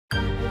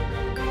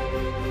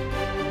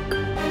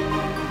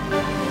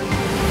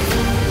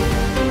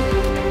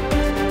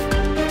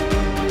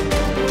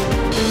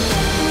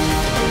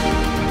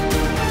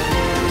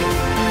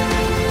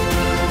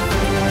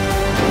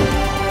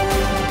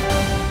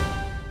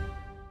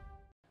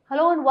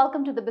Hello and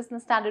welcome to the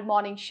Business Standard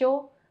Morning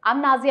Show.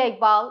 I'm Nazia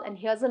Iqbal and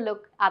here's a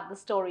look at the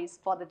stories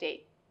for the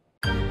day.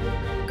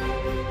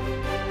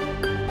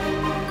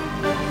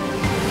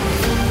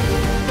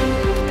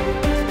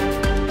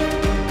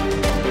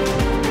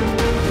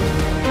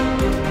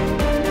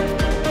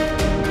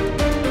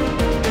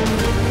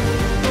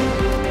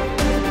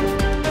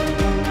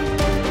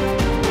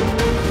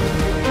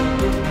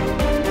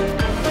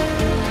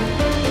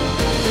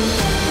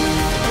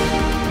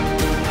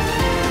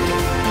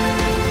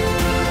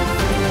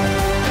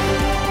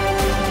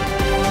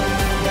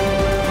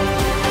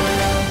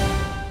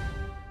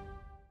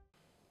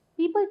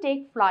 People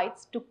take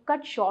flights to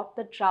cut short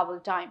the travel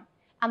time,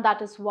 and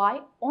that is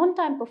why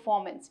on-time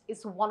performance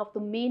is one of the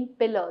main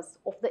pillars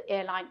of the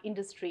airline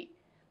industry.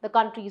 The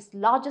country's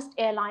largest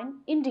airline,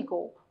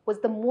 Indigo,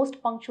 was the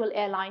most punctual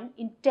airline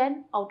in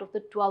 10 out of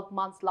the 12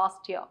 months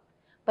last year.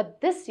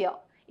 But this year,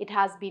 it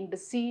has been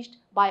besieged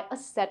by a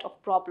set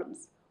of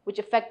problems, which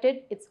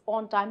affected its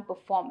on-time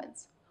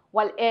performance.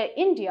 While Air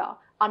India,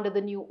 under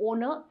the new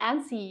owner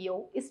and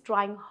CEO, is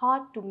trying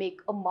hard to make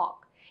a mark,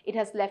 it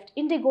has left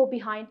Indigo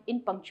behind in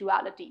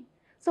punctuality.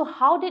 So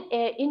how did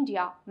Air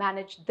India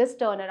manage this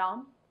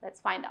turnaround? Let's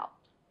find out.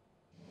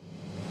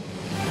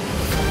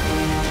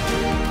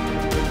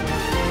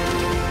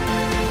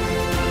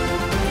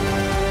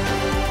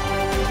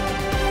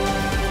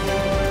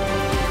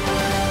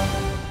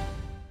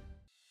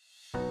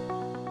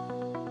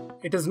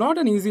 It is not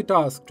an easy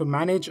task to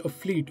manage a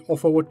fleet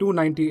of over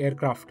 290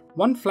 aircraft.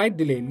 One flight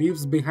delay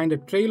leaves behind a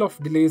trail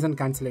of delays and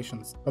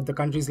cancellations, but the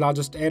country's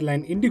largest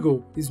airline,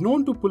 Indigo, is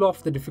known to pull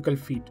off the difficult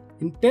feat.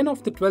 In 10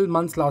 of the 12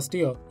 months last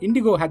year,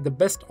 Indigo had the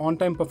best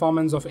on-time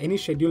performance of any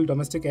scheduled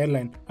domestic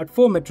airline at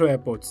 4 metro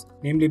airports,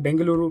 namely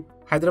Bengaluru,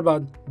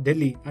 Hyderabad,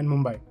 Delhi and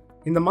Mumbai.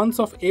 In the months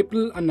of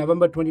April and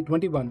November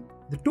 2021,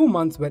 the 2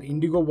 months where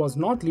Indigo was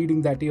not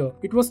leading that year,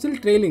 it was still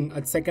trailing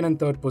at second and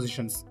third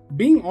positions.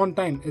 Being on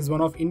time is one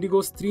of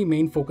Indigo's 3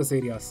 main focus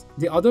areas,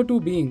 the other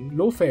 2 being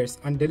low fares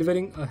and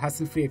delivering a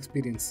hassle-free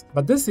experience.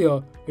 But this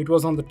year, it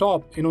was on the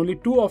top in only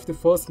 2 of the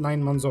first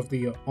 9 months of the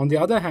year. On the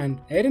other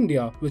hand, Air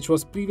India, which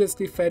was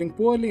previously faring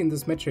poorly in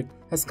this metric,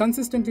 has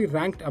consistently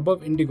ranked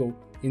above Indigo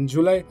in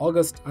July,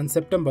 August and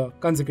September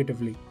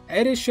consecutively.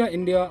 AirAsia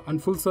India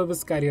and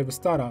full-service carrier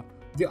Vistara,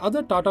 the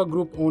other Tata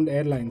Group-owned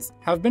airlines,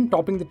 have been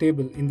topping the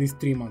table in these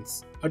 3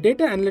 months. A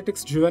data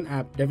analytics-driven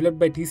app developed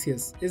by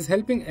TCS is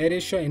helping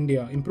AirAsia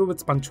India improve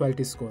its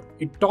punctuality score.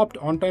 It topped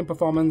on-time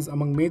performance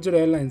among major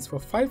airlines for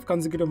 5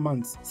 consecutive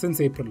months since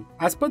April.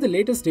 As per the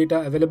latest data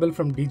available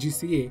from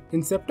DGCA,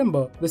 in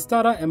September,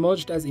 Vistara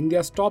emerged as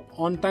India's top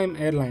on-time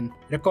airline,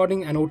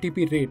 recording an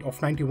OTP rate of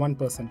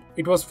 91%.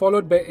 It was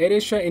followed by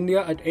AirAsia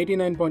India at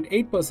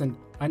 89.8%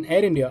 and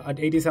Air India at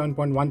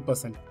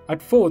 87.1%.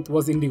 At fourth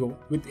was Indigo,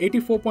 with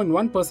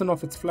 84.1%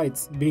 of its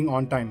flights being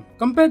on time.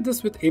 Compare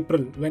this with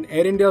April, when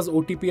Air India's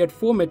OTP at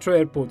 4 metro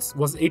airports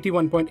was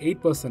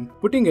 81.8%,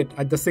 putting it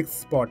at the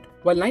 6th spot.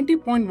 While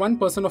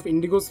 90.1% of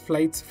Indigo's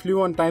flights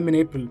flew on time in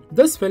April,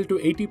 this fell to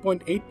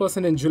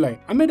 80.8% in July,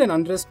 amid an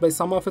unrest by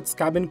some of its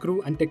cabin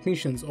crew and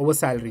technicians over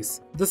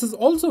salaries. This is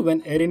also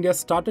when Air India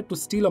started to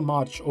steal a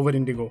march over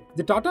Indigo.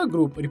 The Tata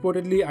Group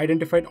reportedly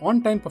identified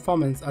on-time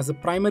performance as a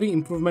primary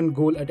improvement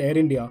goal at Air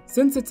India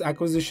since its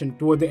acquisition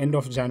toward the end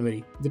of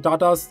January. The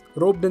Tatas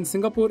roped in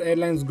Singapore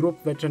Airlines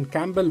Group veteran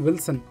Campbell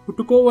Wilson, who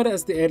took over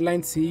as the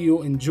airline's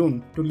CEO in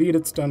June to lead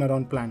its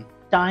turnaround plan.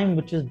 Time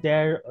which is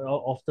there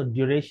of the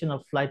duration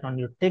of flight on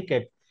your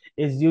ticket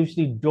is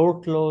usually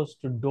door closed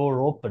to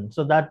door open.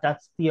 So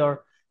that's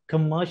your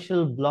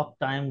commercial block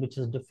time which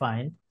is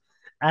defined.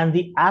 And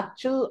the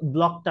actual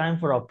block time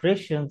for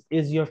operations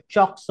is your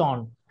chocks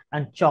on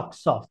and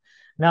chocks off.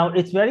 Now,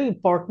 it's very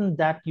important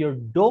that your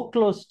door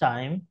close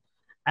time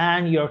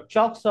and your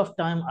chocks off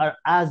time are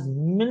as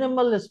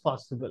minimal as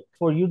possible.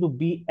 For you to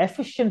be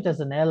efficient as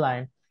an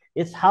airline,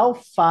 it's how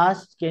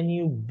fast can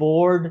you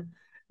board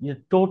your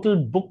total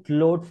booked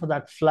load for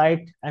that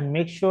flight and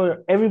make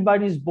sure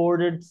everybody's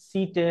boarded,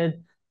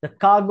 seated, the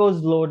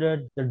cargo's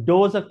loaded, the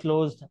doors are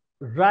closed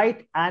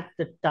right at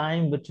the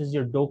time, which is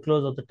your door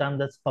close or the time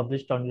that's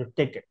published on your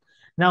ticket.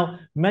 Now,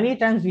 many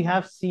times we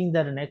have seen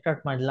that an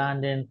aircraft might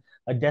land in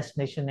a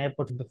destination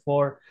airport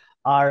before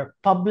our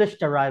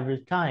published arrival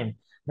time.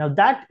 Now,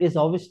 that is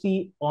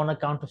obviously on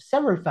account of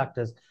several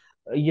factors.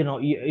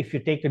 If you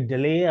take a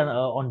delay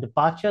on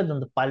departure,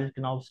 then the pilot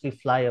can obviously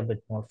fly a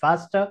bit more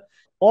faster,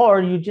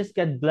 or you just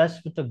get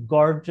blessed with a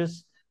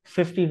gorgeous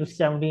 50 to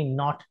 70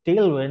 knot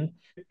tailwind.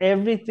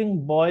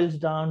 Everything boils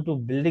down to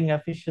building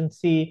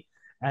efficiency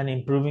and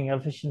improving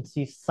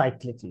efficiency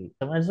cyclically.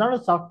 And it's not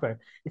a software,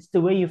 it's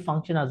the way you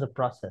function as a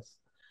process.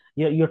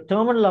 Your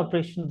terminal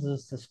operations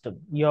is a system,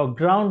 your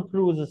ground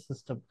crew is a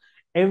system,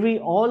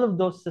 All of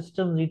those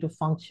systems need to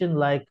function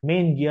like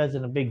main gears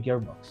in a big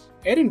gearbox.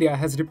 Air India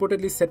has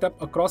reportedly set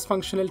up a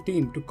cross-functional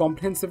team to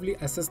comprehensively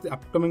assess the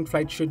upcoming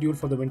flight schedule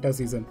for the winter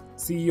season.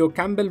 CEO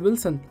Campbell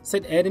Wilson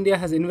said Air India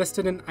has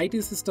invested in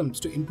IT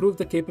systems to improve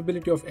the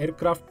capability of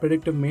aircraft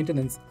predictive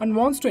maintenance and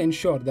wants to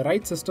ensure the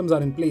right systems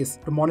are in place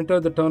to monitor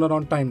the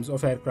turnaround times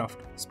of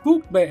aircraft.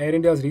 Spooked by Air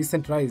India's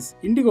recent rise,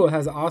 Indigo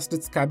has asked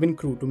its cabin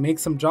crew to make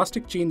some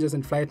drastic changes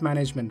in flight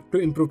management to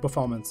improve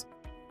performance.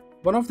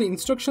 One of the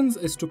instructions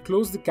is to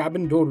close the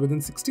cabin door within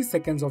 60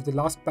 seconds of the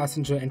last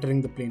passenger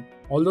entering the plane,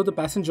 although the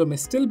passenger may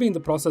still be in the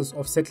process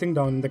of settling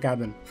down in the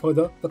cabin.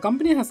 Further, the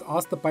company has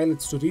asked the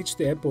pilots to reach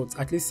the airports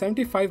at least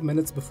 75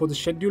 minutes before the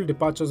scheduled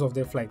departures of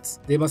their flights.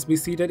 They must be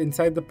seated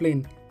inside the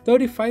plane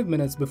 35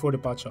 minutes before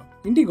departure.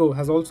 Indigo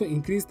has also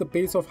increased the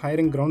pace of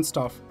hiring ground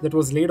staff that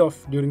was laid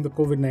off during the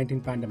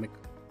COVID-19 pandemic.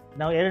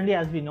 Now, Air India,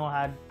 as we know,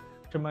 had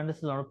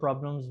tremendous amount of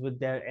problems with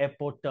their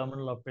airport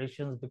terminal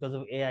operations because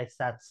of AI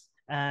SATs.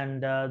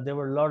 And there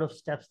were a lot of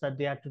steps that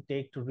they had to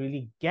take to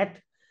really get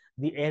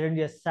the Air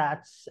India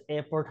SATs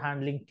airport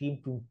handling team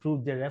to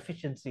improve their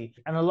efficiency.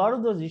 And a lot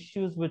of those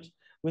issues which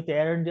with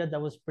Air India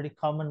that was pretty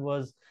common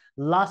was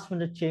last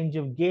minute change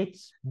of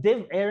gates.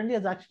 Air India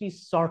has actually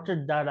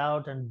sorted that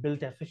out and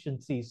built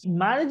efficiencies.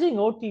 Managing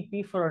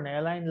OTP for an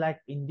airline like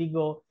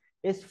Indigo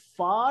is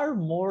far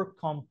more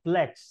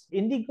complex.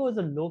 Indigo is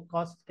a low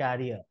cost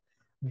carrier.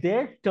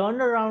 Their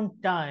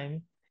turnaround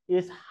time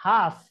is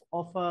half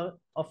of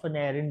an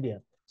Air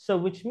India. So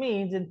which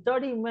means in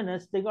 30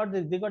 minutes, they got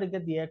to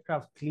get the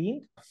aircraft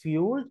cleaned,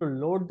 fueled, to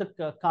load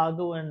the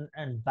cargo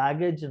and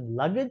baggage and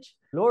luggage,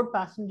 load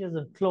passengers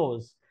and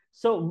close.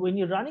 So when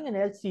you're running an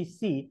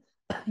LCC,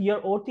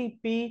 your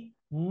OTP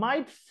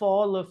might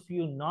fall a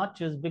few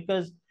notches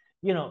because,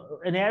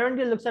 an Air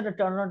India looks at a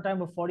turnaround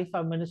time of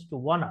 45 minutes to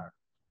 1 hour.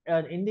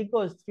 And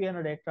Indigo is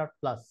 300 aircraft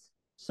plus.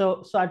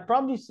 So I'd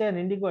probably say an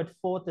Indigo at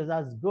fourth is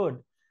as good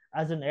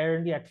as an Air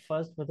India at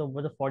first with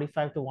a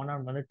 45 to 1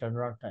 hour minute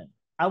turnaround time.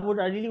 I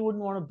really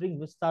wouldn't want to bring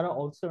Vistara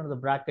also into the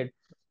bracket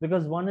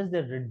because one is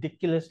they're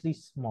ridiculously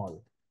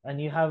small,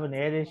 and you have an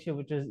Air Asia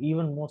which is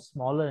even more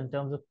smaller in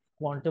terms of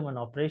quantum and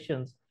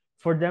operations.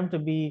 For them to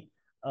be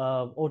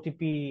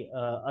OTP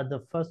at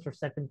the first or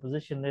second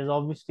position is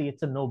obviously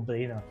it's a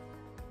no-brainer.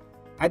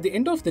 At the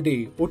end of the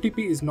day,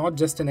 OTP is not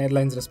just an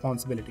airline's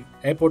responsibility.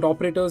 Airport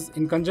operators,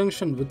 in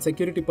conjunction with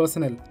security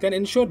personnel, can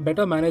ensure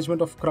better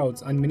management of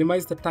crowds and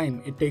minimize the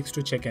time it takes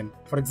to check in.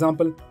 For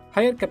example,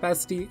 higher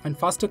capacity and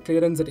faster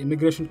clearance at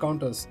immigration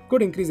counters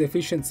could increase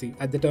efficiency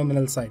at the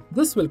terminal side.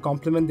 This will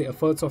complement the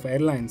efforts of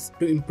airlines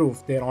to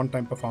improve their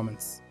on-time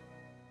performance.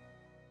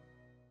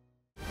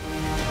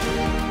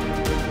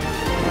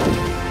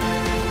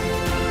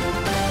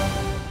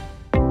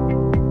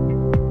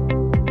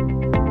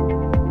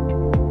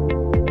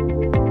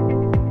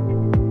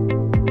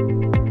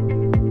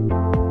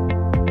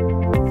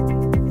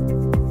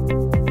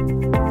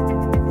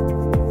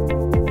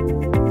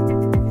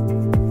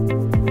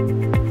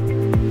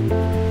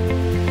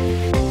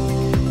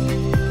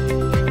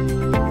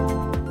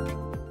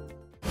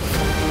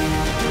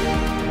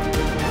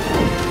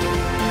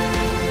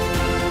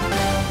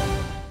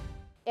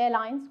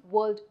 Airlines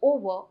world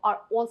over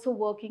are also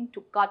working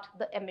to cut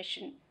the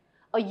emission.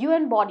 A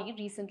UN body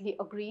recently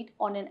agreed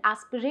on an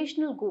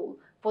aspirational goal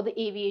for the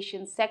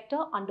aviation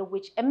sector under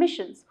which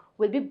emissions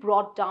will be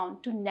brought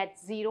down to net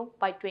zero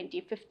by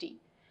 2050.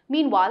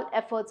 Meanwhile,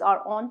 efforts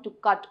are on to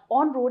cut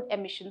on-road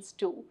emissions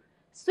too.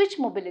 Switch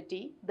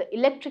Mobility, the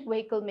electric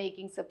vehicle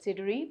making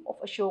subsidiary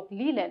of Ashok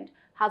Leyland,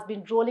 has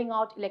been rolling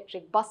out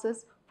electric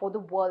buses for the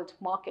world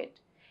market.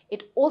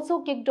 It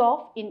also kicked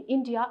off in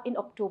India in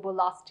October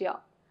last year.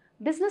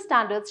 Business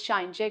Standard's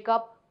Shine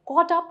Jacob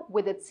caught up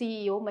with its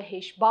CEO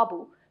Mahesh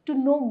Babu to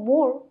know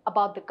more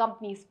about the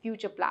company's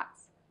future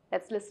plans.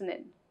 Let's listen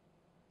in.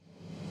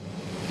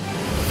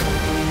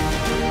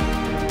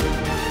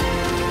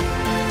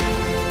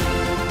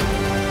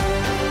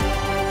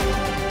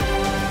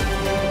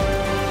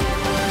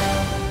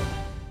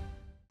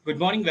 Good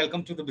morning.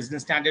 Welcome to the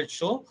Business Standard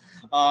Show.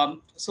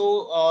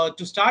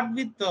 To start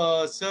with,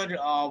 sir,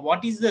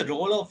 what is the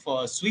role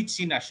of Switch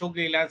in Ashok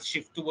Leyland's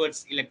shift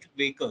towards electric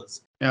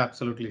vehicles? Yeah,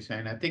 absolutely,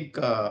 Shane. I think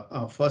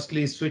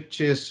firstly, Switch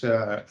is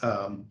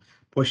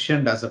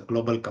positioned as a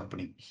global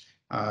company.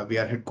 We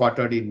are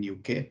headquartered in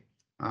UK,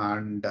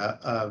 and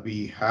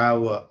we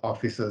have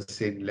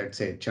offices in, let's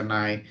say,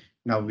 Chennai.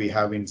 Now we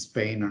have in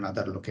Spain and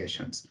other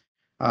locations.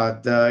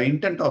 The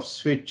intent of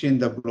Switch in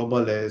the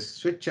global is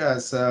Switch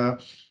as a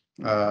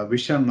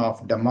vision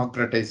of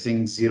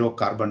democratizing zero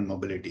carbon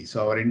mobility.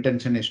 So our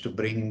intention is to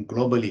bring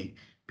globally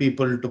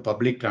people to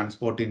public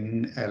transport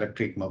in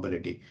electric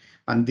mobility.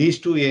 And these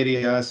two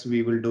areas,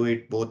 we will do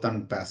it both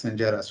on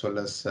passenger as well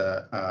as in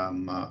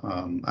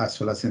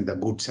the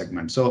goods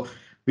segment. So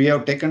we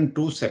have taken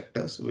two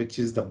sectors, which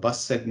is the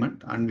bus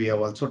segment, and we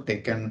have also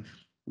taken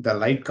the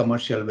light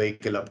commercial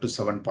vehicle up to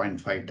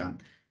 7.5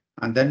 ton.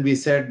 And then we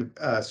said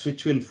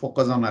Switch will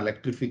focus on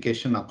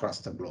electrification across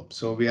the globe.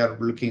 So we are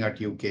looking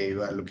at UK,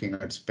 we are looking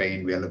at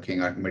Spain, we are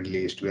looking at Middle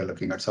East, we are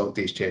looking at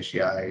Southeast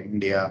Asia,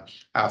 India,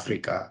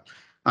 Africa.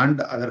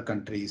 and other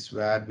countries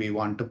where we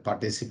want to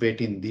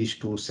participate in these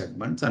two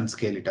segments and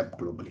scale it up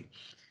globally.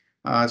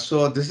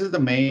 So this is the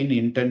main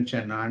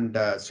intention, and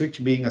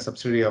Switch being a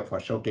subsidiary of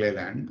Ashok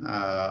Leyland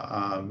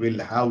will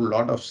have a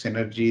lot of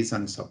synergies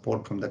and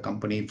support from the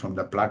company, from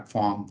the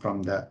platform,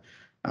 from the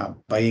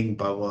buying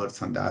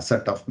powers and the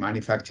asset of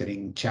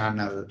manufacturing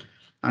channel,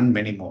 and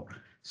many more.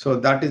 So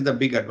that is the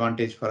big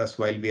advantage for us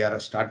while we are a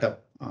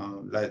startup,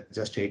 like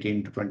just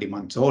 18 to 20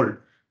 months old.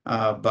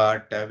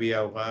 But we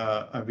have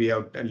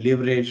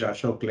leveraged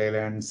Ashok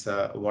Leyland's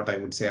what I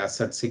would say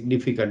asset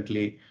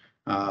significantly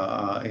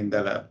in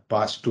the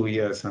past 2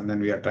 years, and then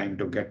we are trying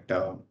to get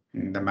the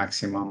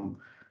maximum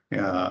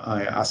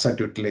asset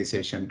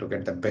utilization to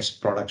get the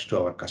best products to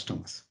our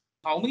customers.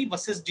 How many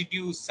buses did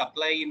you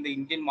supply in the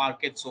Indian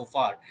market so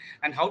far,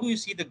 and how do you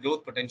see the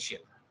growth potential?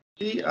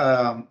 We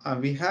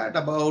had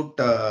about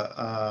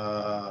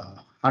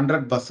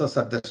 100 buses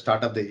at the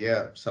start of the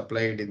year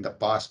supplied in the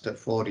past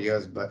 4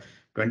 years, but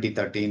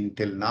 2013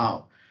 till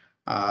now.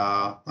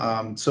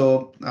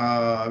 So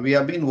we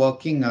have been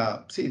working.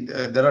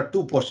 There are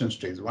two portions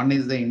to it. One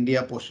is the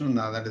India portion, and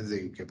another is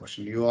the UK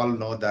portion. You all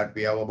know that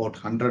we have about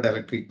 100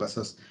 electric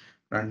buses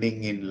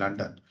running in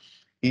London.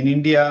 In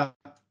India,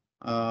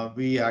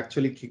 we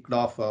actually kicked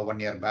off 1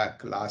 year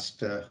back.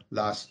 Last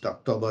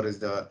October is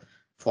the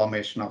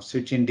formation of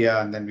Switch India,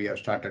 and then we have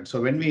started.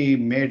 So when we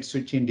made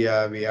Switch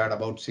India, we had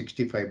about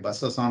 65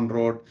 buses on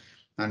road,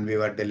 and we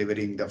were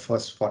delivering the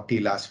first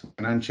 40 last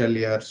financial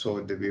year. So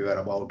we were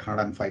about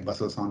 105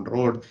 buses on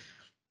road.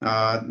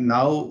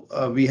 Now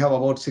we have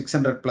about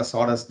 600 plus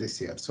orders this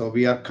year. So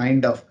we are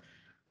kind of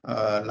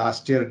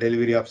last year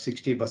delivery of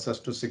 60 buses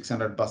to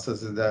 600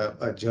 buses is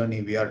the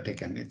journey we are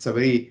taking. It's a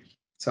very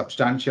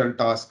substantial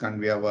task, and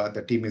we have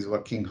the team is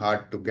working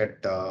hard to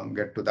get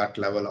to that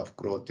level of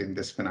growth in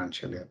this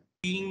financial year.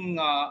 Seeing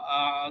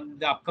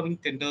the upcoming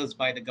tenders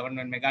by the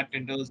government, mega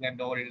tenders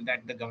and all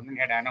that the government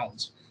had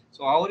announced.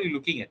 So how are you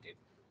looking at it?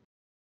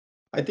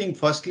 I think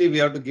firstly we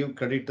have to give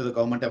credit to the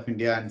government of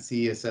India and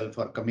CESL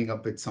for coming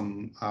up with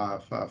some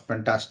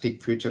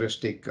fantastic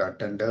futuristic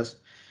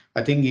tenders.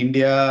 I think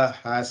India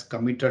has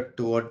committed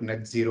toward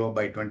net zero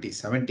by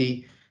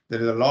 2070. There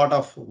is a lot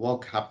of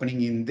work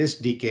happening in this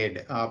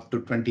decade up to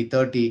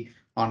 2030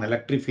 on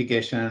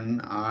electrification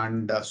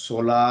and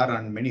solar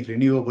and many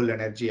renewable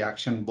energy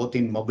action, both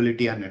in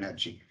mobility and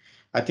energy.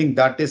 I think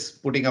that is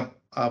putting a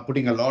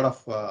lot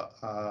of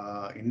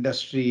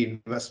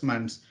industry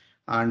investments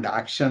and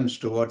actions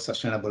towards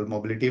sustainable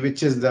mobility,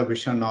 which is the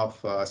vision of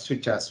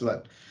Switch as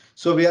well.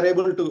 So we are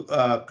able to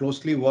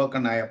closely work,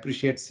 and I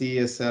appreciate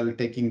CESL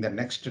taking the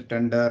next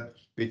tender,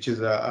 which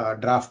is a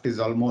draft is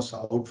almost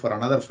out for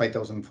another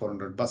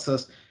 5,400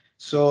 buses.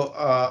 So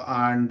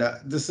and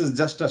this is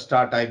just a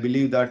start. I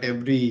believe that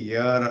every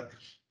year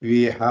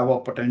we have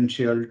a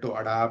potential to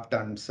adapt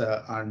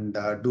and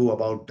do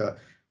about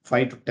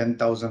 5 to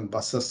 10,000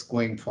 buses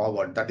going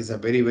forward. That is a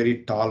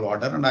very tall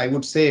order, and I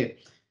would say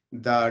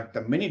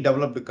that many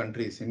developed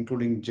countries,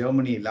 including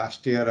Germany,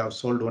 last year have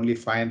sold only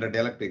 500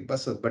 electric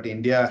buses, but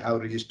India have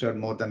registered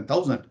more than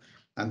 1,000.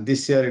 And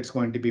this year it's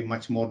going to be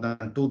much more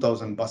than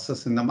 2,000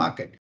 buses in the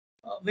market.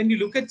 When you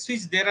look at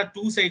Switch, there are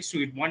two sides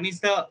to it. One is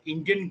the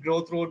Indian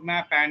growth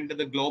roadmap and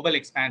the global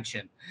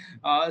expansion.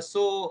 How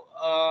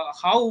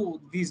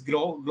this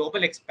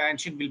global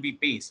expansion will be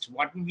paced?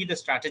 What will be the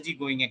strategy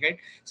going ahead,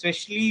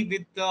 especially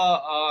with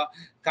the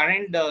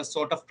current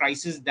sort of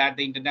crisis that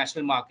the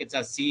international markets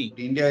are seeing?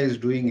 India is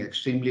doing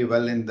extremely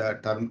well in the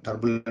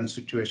turbulent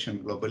situation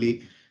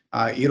globally.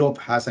 Europe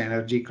has an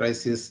energy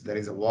crisis. There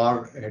is a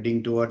war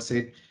heading towards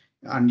it.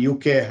 And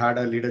UK had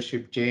a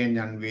leadership change,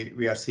 and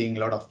we are seeing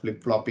a lot of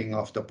flip-flopping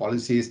of the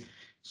policies.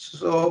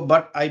 So,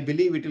 but I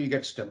believe it will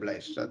get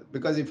stabilized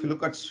because if you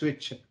look at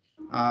Switch,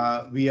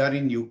 we are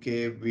in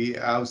UK. We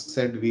have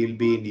said we'll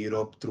be in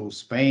Europe through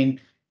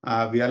Spain.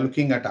 We are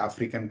looking at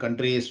African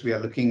countries. We are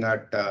looking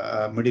at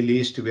Middle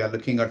East. We are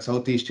looking at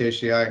Southeast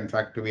Asia. In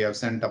fact, we have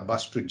sent a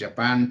bus to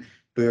Japan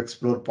to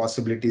explore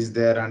possibilities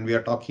there, and we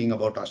are talking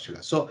about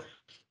Australia. So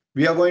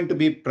we are going to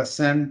be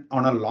present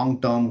on a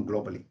long term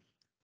globally.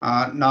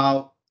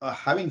 Now,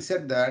 having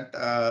said that,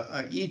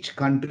 each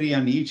country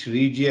and each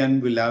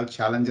region will have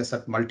challenges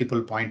at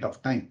multiple point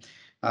of time.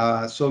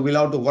 So we'll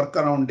have to work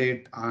around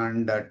it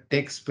and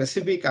take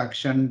specific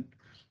action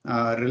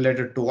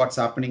related to what's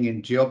happening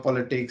in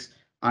geopolitics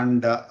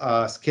and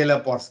scale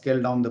up or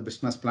scale down the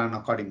business plan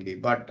accordingly.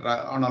 But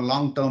on a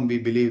long term, we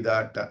believe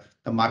that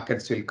the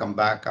markets will come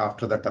back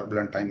after the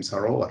turbulent times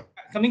are over.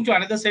 Coming to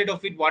another side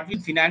of it, what will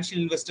financial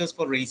investors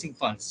for raising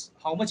funds?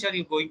 How much are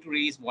you going to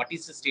raise? What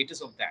is the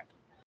status of that?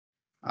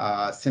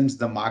 Since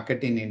the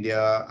market in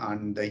India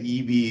and the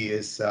EV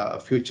is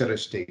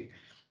futuristic,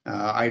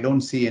 I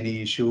don't see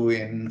any issue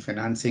in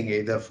financing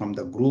either from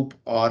the group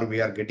or we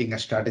are getting a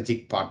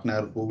strategic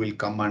partner who will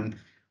come and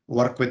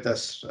work with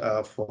us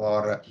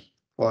for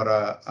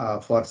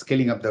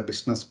scaling up the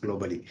business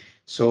globally.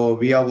 So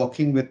we are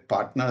working with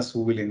partners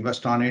who will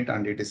invest on it,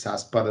 and it is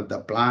as per the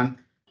plan.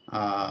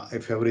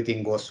 If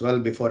everything goes well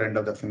before end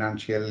of the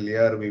financial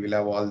year, we will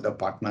have all the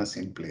partners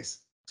in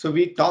place. So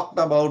we talked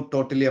about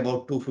totally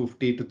about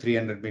 250 to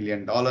 $300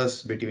 million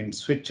between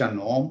Switch and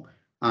Home,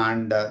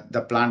 and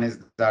the plan is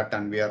that,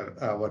 and we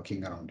are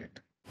working around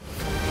it.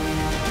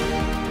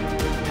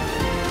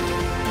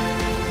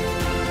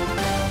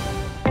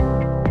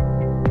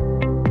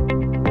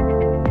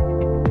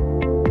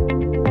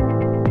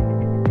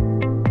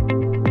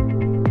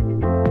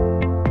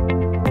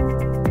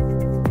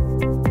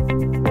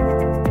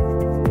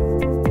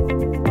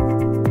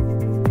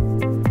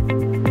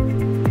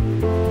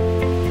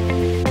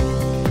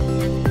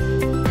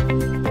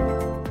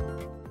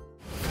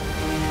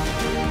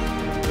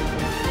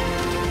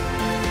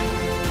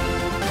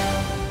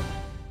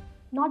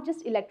 Not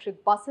just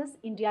electric buses,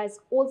 India is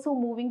also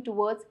moving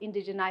towards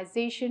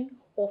indigenization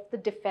of the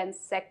defense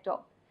sector.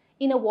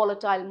 In a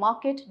volatile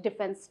market,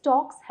 defense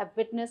stocks have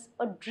witnessed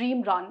a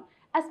dream run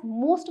as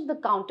most of the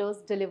counters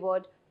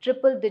delivered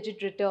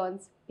triple-digit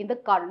returns in the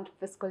current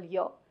fiscal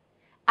year.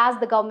 As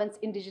the government's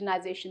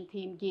indigenization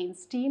theme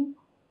gains steam,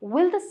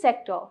 will the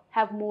sector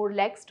have more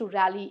legs to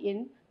rally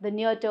in the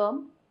near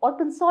term, or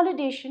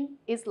consolidation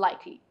is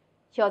likely?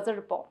 Here's a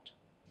report.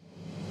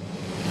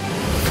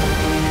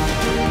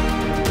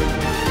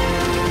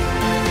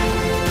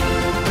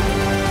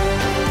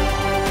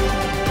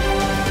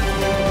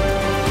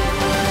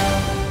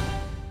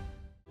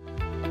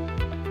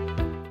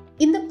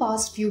 In the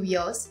past few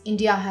years,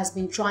 India has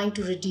been trying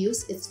to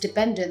reduce its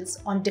dependence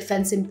on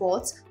defense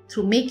imports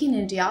through Make in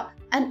India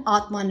and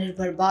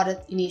Atmanirbhar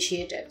Bharat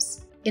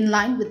initiatives. In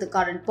line with the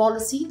current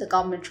policy, the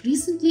government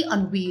recently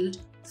unveiled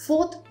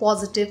fourth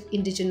positive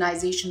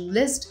indigenization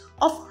list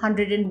of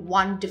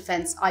 101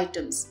 defense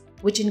items,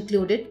 which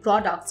included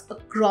products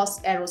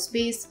across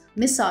aerospace,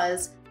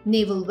 missiles,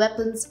 naval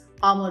weapons,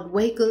 armored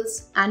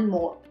vehicles, and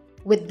more.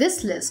 With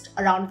this list,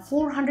 around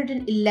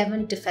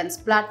 411 defense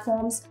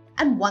platforms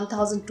and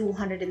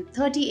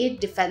 1,238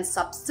 defense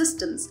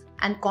subsystems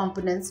and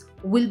components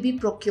will be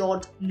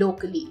procured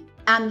locally.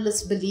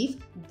 Analysts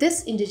believe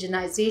this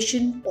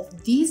indigenization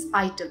of these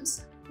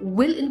items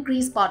will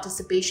increase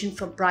participation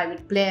from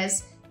private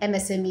players,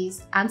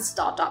 MSMEs, and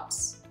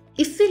startups.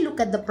 If we look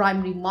at the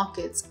primary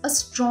markets, a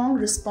strong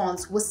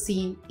response was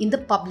seen in the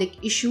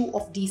public issue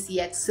of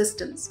DCX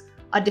Systems,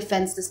 a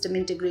defense system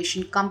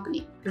integration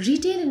company.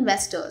 Retail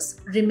investors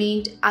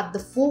remained at the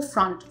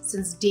forefront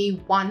since day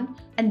one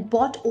and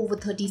bought over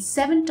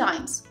 37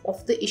 times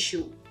of the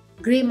issue.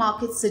 Grey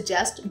markets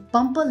suggest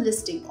bumper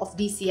listing of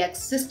DCX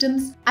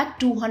Systems at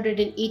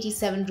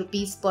 287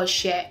 rupees per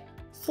share,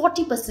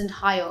 40%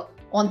 higher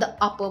on the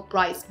upper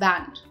price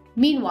band.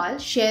 Meanwhile,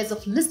 shares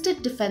of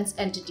listed defense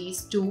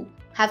entities too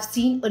have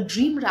seen a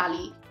dream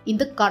rally in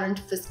the current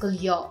fiscal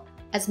year,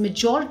 as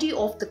majority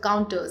of the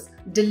counters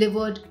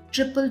delivered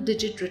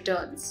triple-digit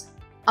returns.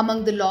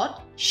 Among the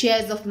lot,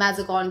 shares of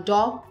Mazagon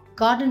Dock,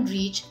 Garden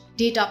Reach,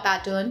 Data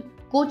Pattern,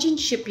 Cochin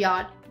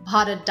Shipyard,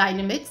 Bharat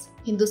Dynamics,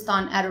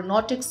 Hindustan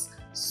Aeronautics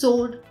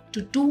soared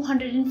to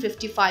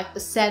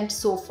 255%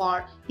 so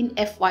far in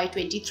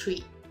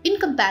FY23. In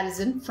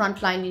comparison,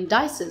 frontline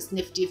indices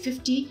Nifty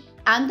 50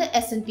 and the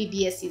S&P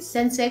BSE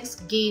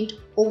Sensex gained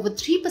over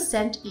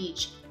 3%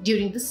 each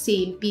during the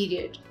same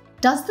period.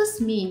 Does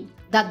this mean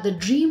that the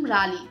dream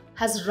rally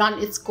has run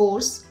its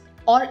course,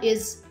 or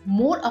is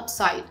more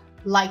upside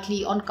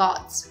likely on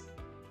cards?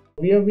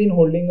 We have been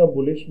holding a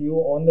bullish view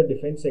on the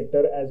defense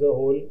sector as a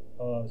whole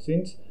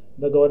since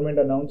the government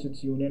announced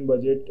its union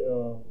budget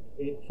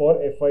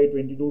for FY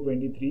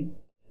 22-23.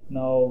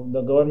 Now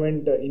the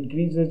government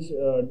increased its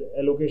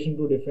allocation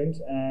to defense,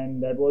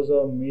 and that was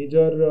a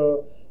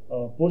major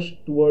push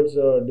towards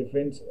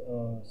defense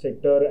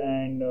sector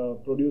and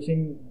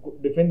producing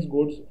defense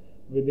goods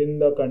within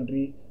the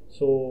country.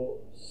 So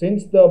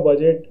since the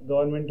budget,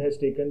 government has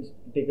taken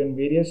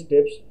various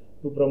steps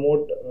to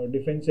promote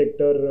defense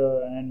sector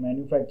and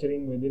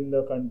manufacturing within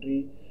the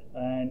country.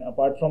 And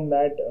apart from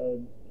that,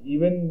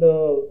 even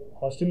the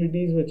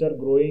hostilities which are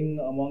growing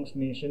amongst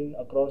nations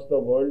across the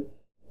world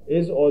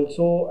is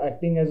also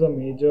acting as a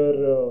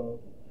major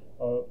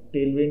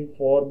tailwind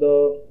for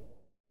the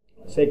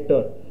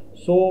sector.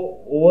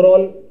 So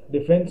overall,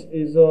 defense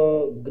is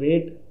a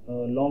great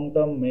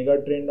long-term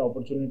mega trend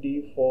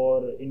opportunity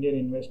for Indian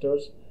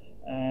investors,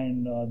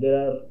 and there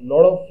are a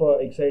lot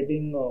of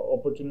exciting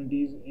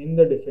opportunities in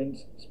the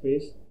defense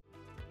space.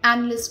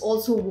 Analysts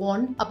also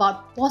warn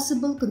about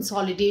possible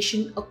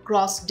consolidation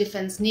across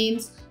defense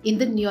names in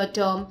the near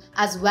term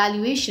as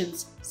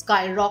valuations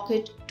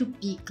skyrocket to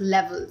peak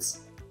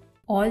levels.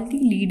 All the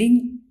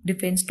leading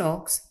defense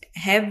stocks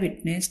have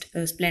witnessed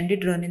a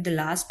splendid run in the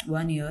last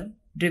 1 year,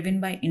 driven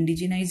by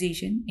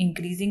indigenization,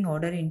 increasing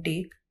order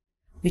intake,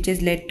 which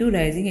has led to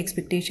rising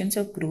expectations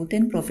of growth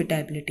and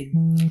profitability.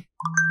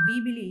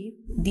 We believe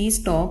these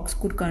stocks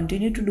could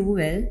continue to do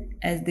well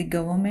as the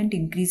government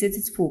increases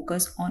its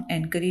focus on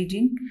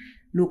encouraging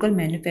local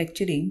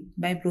manufacturing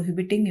by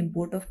prohibiting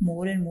import of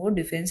more and more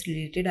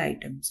defense-related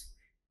items.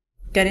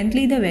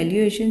 Currently, the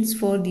valuations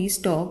for these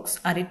stocks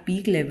are at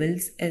peak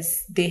levels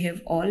as they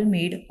have all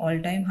made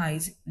all-time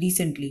highs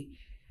recently.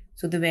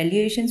 So the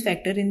valuations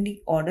factor in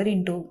the order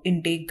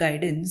intake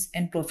guidance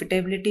and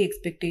profitability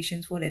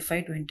expectations for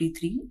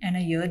FY23 and a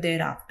year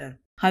thereafter.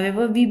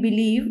 However, we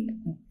believe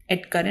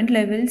at current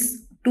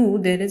levels too,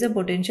 there is a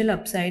potential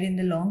upside in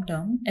the long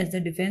term as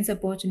the defense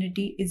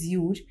opportunity is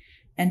huge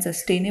and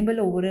sustainable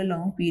over a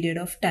long period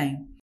of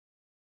time.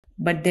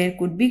 But there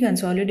could be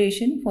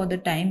consolidation for the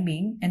time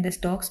being, and the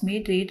stocks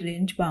may trade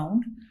range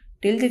bound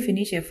till they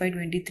finish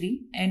FY23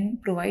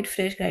 and provide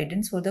fresh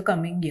guidance for the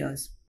coming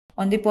years.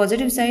 On the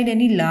positive side,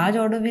 any large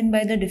order win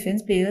by the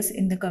defense players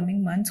in the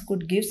coming months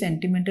could give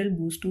sentimental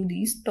boost to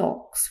these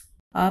stocks.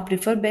 Our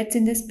preferred bets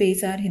in this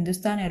space are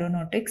Hindustan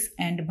Aeronautics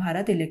and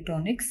Bharat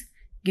Electronics,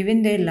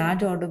 given their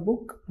large order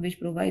book,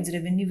 which provides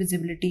revenue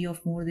visibility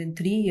of more than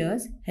 3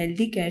 years,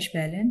 healthy cash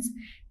balance,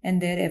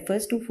 and their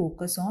efforts to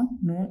focus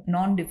on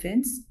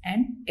non-defense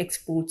and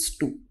exports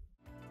too.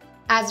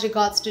 As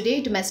regards today,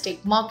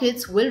 domestic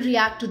markets will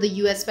react to the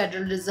US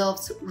Federal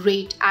Reserve's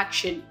rate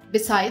action.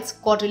 Besides,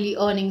 quarterly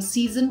earnings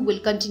season will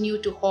continue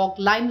to hog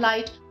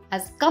limelight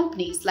as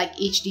companies like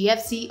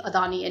HDFC,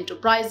 Adani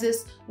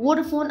Enterprises,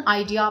 Vodafone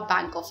Idea,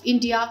 Bank of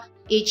India,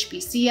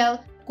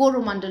 HPCL,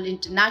 Coromandel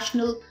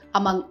International,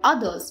 among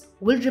others,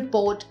 will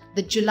report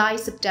the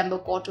July-September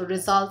quarter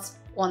results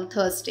on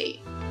Thursday.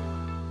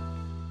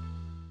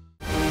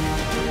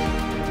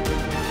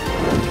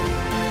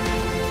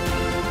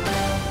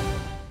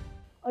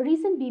 A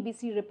recent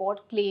BBC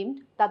report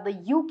claimed that the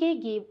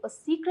UK gave a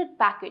secret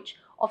package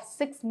of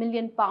 £6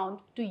 million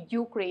to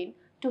Ukraine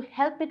to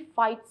help it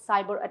fight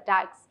cyber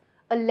attacks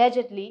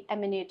allegedly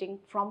emanating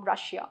from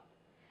Russia.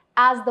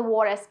 As the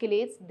war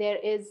escalates, there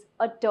is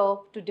a turf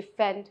to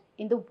defend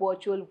in the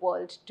virtual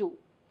world too.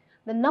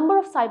 The number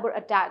of cyber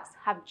attacks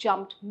have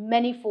jumped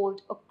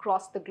many-fold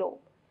across the globe.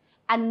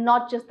 And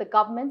not just the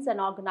governments and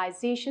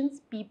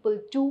organizations, people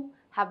too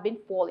have been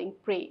falling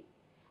prey.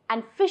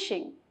 And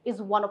phishing is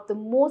one of the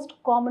most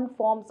common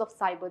forms of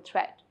cyber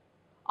threat.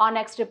 Our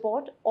next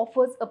report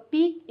offers a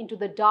peek into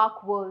the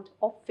dark world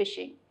of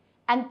phishing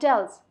and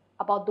tells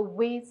about the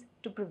ways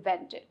to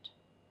prevent it.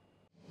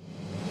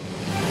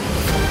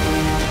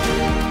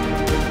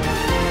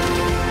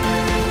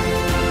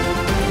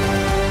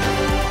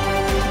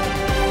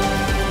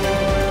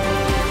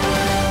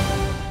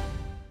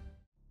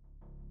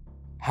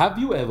 Have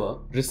you ever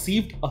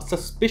received a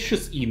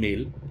suspicious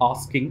email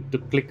asking to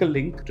click a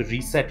link to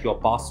reset your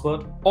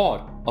password,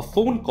 or a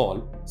phone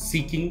call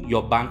seeking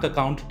your bank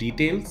account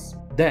details?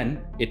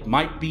 Then it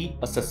might be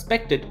a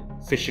suspected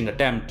phishing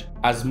attempt.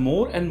 As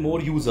more and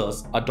more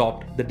users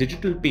adopt the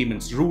digital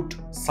payments route,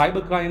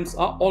 cybercrimes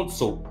are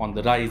also on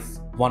the rise.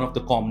 One of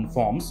the common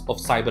forms of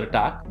cyber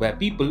attack where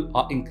people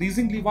are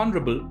increasingly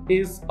vulnerable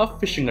is a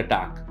phishing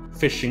attack.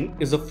 Phishing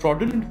is a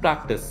fraudulent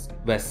practice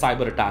where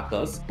cyber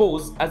attackers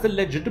pose as a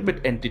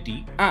legitimate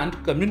entity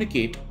and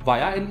communicate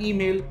via an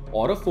email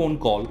or a phone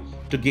call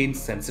to gain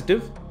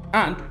sensitive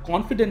and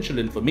confidential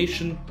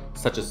information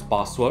such as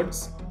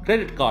passwords,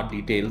 credit card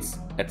details,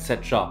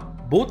 etc.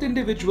 Both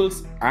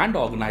individuals and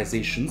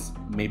organizations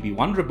may be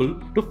vulnerable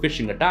to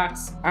phishing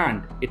attacks,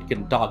 and it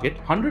can target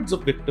hundreds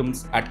of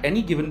victims at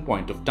any given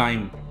point of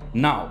time.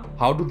 Now,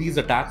 how do these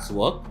attacks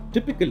work?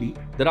 Typically,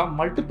 there are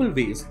multiple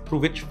ways through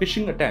which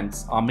phishing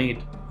attempts are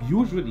made.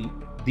 Usually,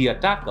 the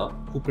attacker,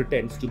 who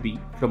pretends to be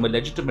from a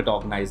legitimate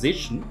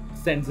organization,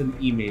 sends an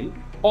email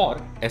or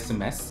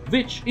SMS,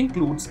 which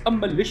includes a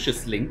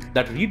malicious link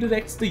that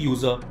redirects the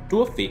user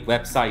to a fake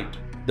website.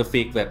 The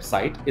fake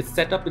website is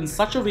set up in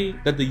such a way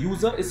that the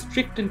user is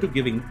tricked into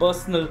giving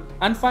personal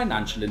and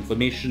financial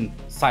information.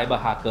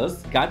 Cyber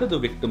hackers gather the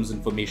victim's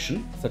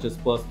information, such as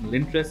personal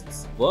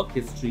interests, work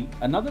history,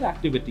 and other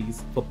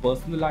activities for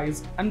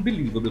personalized and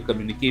believable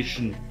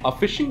communication. A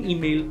phishing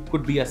email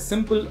could be as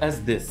simple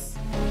as this.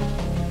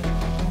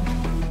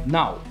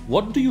 Now,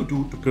 what do you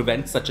do to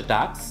prevent such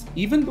attacks?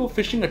 Even though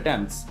phishing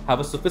attempts have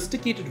a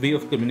sophisticated way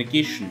of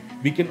communication,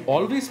 we can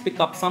always pick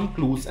up some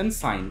clues and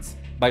signs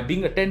by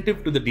being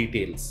attentive to the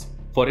details.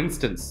 For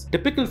instance,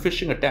 typical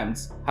phishing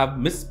attempts have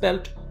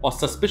misspelt or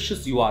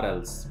suspicious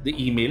URLs. The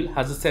email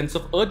has a sense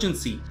of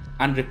urgency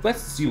and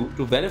requests you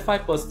to verify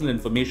personal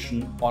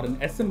information, or an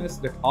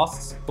SMS that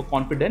asks for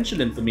confidential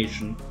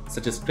information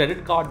such as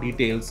credit card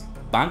details,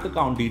 bank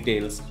account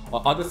details,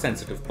 or other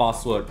sensitive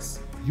passwords.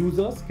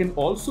 Users can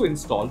also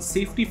install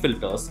safety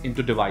filters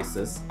into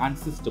devices and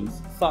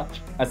systems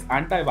such as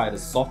antivirus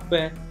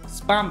software,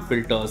 spam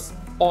filters,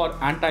 or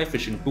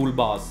anti-phishing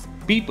toolbars.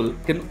 People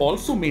can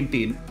also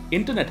maintain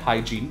internet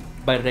hygiene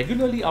by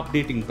regularly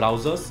updating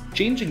browsers,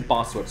 changing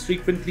passwords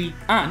frequently,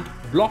 and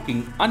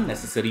blocking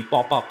unnecessary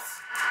pop-ups.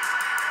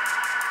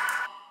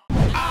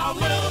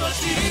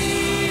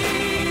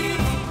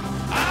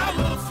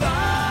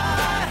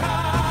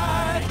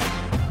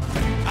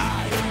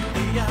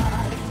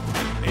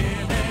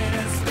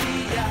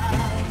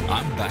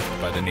 I'm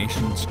backed by the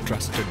nation's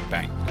trusted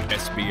bank,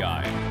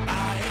 SBI,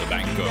 the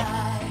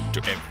banker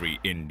to every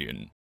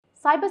Indian.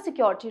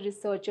 Cybersecurity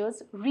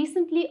researchers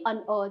recently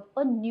unearthed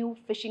a new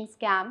phishing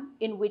scam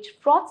in which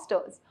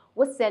fraudsters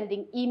were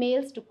sending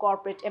emails to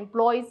corporate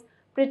employees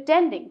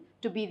pretending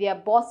to be their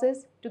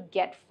bosses to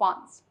get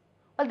funds.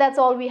 Well, that's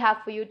all we have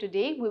for you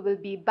today. We will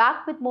be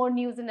back with more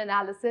news and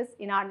analysis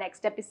in our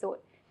next episode.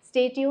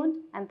 Stay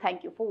tuned and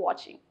thank you for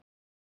watching.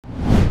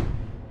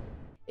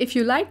 If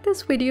you like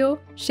this video,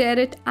 share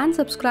it and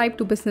subscribe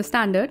to Business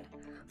Standard.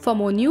 For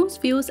more news,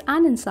 views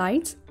and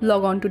insights,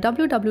 log on to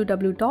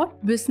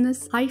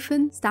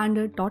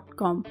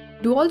www.business-standard.com.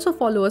 Do also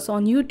follow us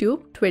on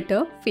YouTube,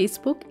 Twitter,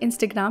 Facebook,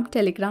 Instagram,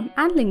 Telegram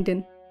and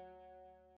LinkedIn.